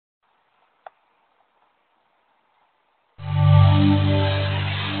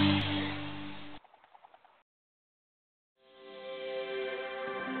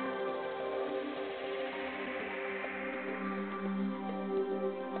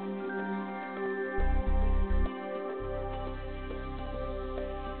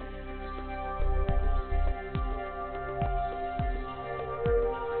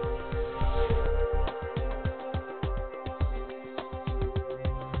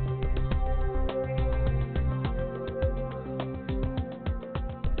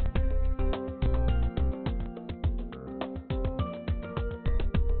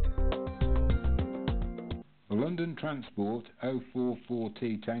London Transport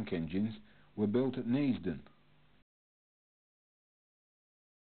 044T tank engines were built at Neasden.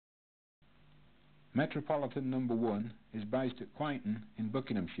 Metropolitan No. 1 is based at Quainton in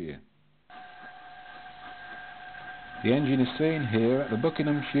Buckinghamshire. The engine is seen here at the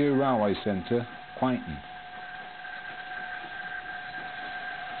Buckinghamshire Railway Centre, Quainton.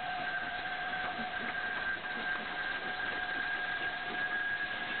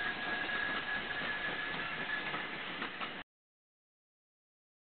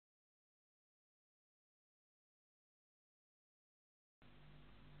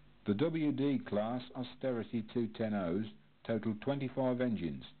 The WD class Austerity 210Os totaled 25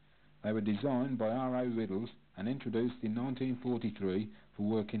 engines. They were designed by R.A. Riddles and introduced in 1943 for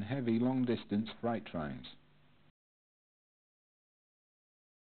working heavy long-distance freight trains.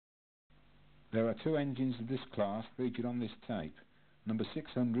 There are 2 engines of this class featured on this tape. Number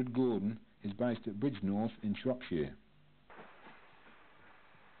 600 Gordon is based at Bridgnorth in Shropshire.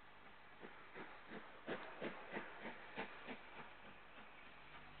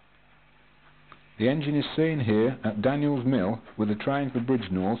 The engine is seen here at Daniel's Mill with a train for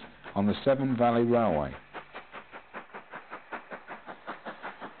Bridgnorth on the Severn Valley Railway.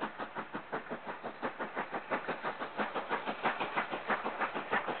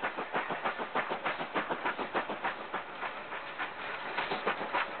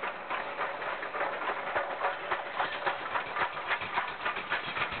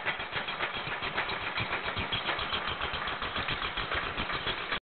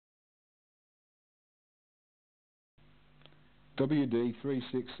 WD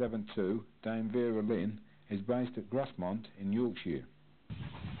 3672 Dame Vera Lynn is based at Grosmont in Yorkshire.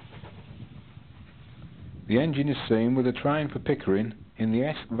 The engine is seen with a train for Pickering in the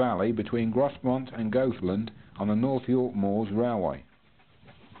Esk Valley between Grosmont and Goathland on the North York Moors Railway.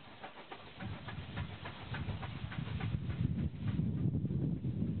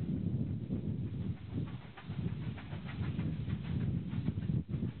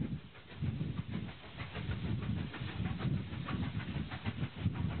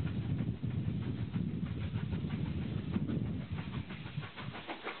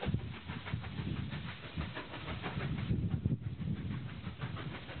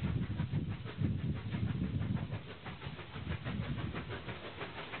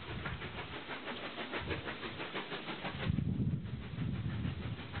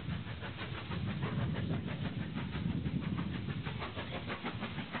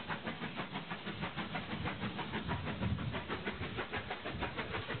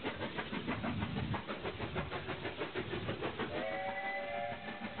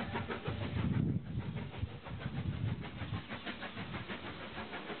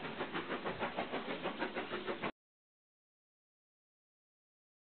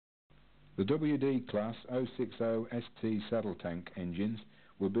 The WD class 060 ST saddle tank engines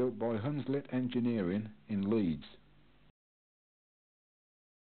were built by Hunslet Engineering in Leeds.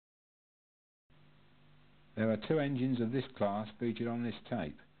 There are 2 engines of this class featured on this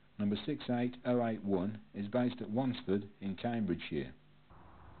tape. Number 68081 is based at Wansford in Cambridgeshire.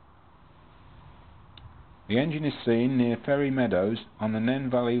 The engine is seen near Ferry Meadows on the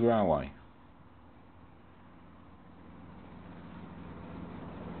Nen Valley Railway.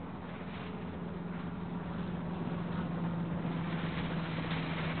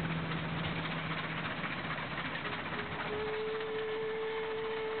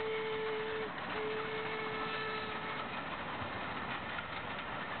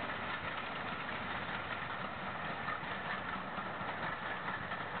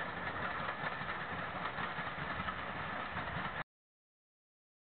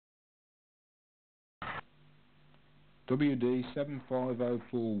 WD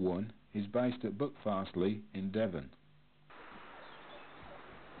 75041 is based at Buckfastleigh in Devon.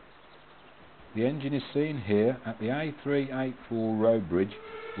 The engine is seen here at the A384 road bridge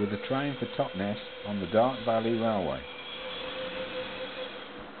with a train for Totnes on the Dark Valley Railway.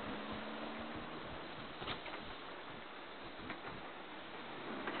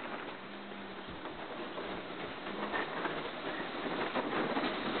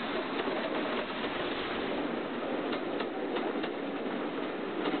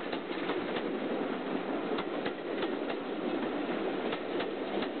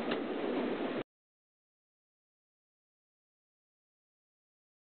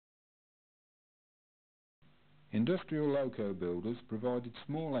 Industrial loco builders provided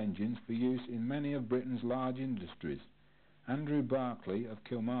small engines for use in many of Britain's large industries. Andrew Barclay of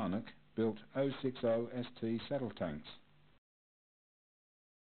Kilmarnock built 060 ST saddle tanks.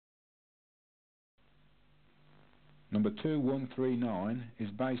 Number 2139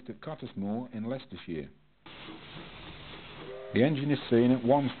 is based at Cottesmore in Leicestershire. The engine is seen at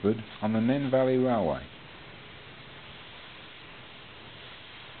Wansford on the Nen Valley Railway.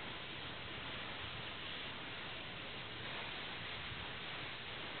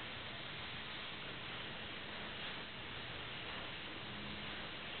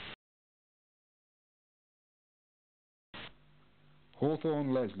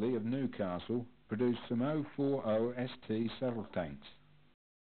 Hawthorne Leslie of Newcastle produced some 040 ST saddle tanks.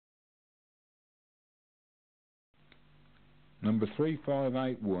 Number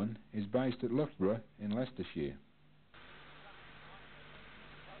 3581 is based at Loughborough in Leicestershire.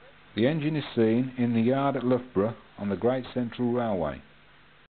 The engine is seen in the yard at Loughborough on the Great Central Railway.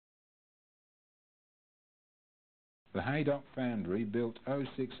 The Haydock Foundry built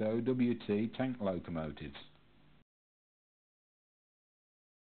 060 WT tank locomotives.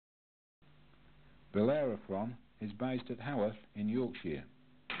 Bellerophon is based at Haworth in Yorkshire.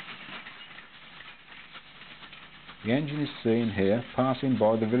 The engine is seen here passing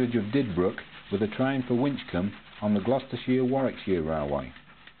by the village of Didbrook with a train for Winchcombe on the Gloucestershire-Warwickshire Railway.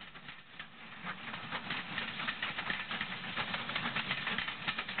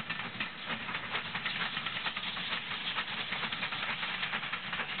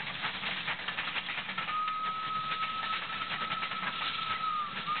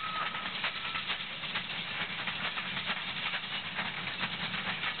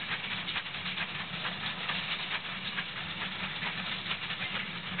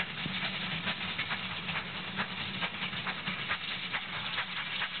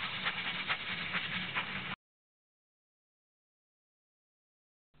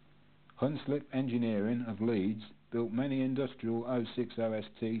 Hunslip Engineering of Leeds built many industrial 060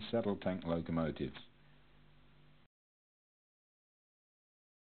 ST saddle tank locomotives.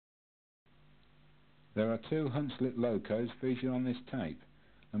 There are two Hunslip locos featured on this tape.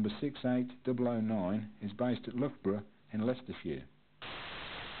 Number 68009 is based at Loughborough in Leicestershire.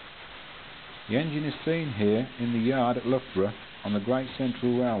 The engine is seen here in the yard at Loughborough on the Great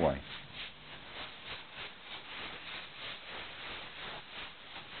Central Railway.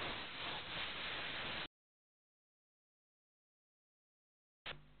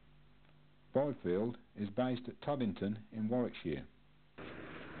 Byfield is based at Toddington in Warwickshire.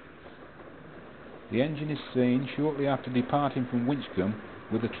 The engine is seen shortly after departing from Winchcombe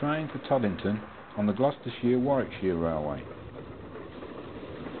with a train for Toddington on the Gloucestershire-Warwickshire Railway.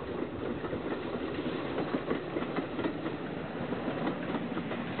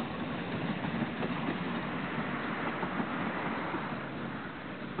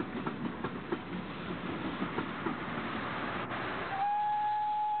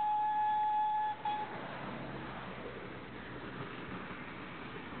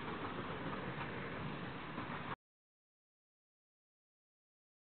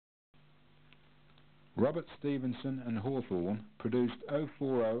 Robert Stevenson and Hawthorne produced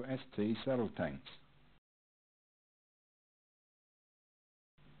 040 ST saddle tanks.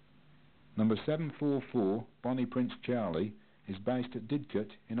 Number 744 Bonnie Prince Charlie is based at Didcot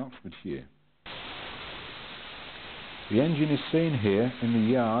in Oxfordshire. The engine is seen here in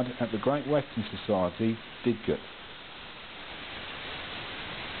the yard at the Great Western Society, Didcot.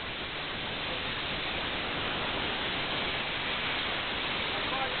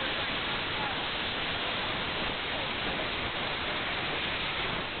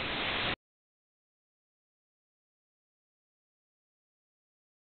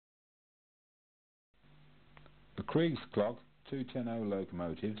 The Kriegsklock 210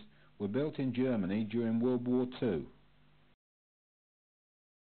 locomotives were built in Germany during World War II.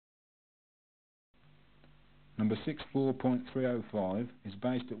 Number 64.305 is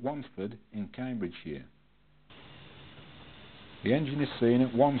based at Wansford in Cambridgeshire. The engine is seen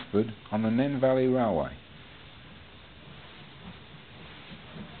at Wansford on the Nen Valley Railway.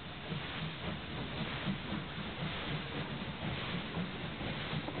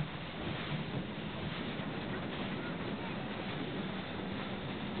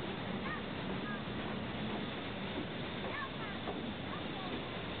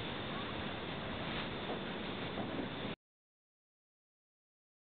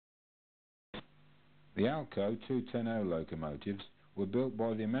 The Alco 210 locomotives were built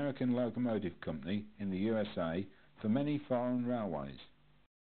by the American Locomotive Company in the USA for many foreign railways.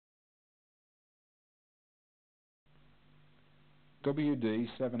 WD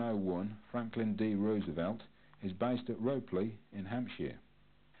 701 Franklin D. Roosevelt is based at Ropley in Hampshire.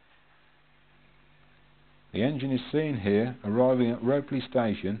 The engine is seen here arriving at Ropley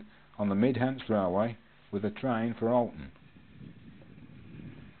Station on the Midhants Railway with a train for Alton.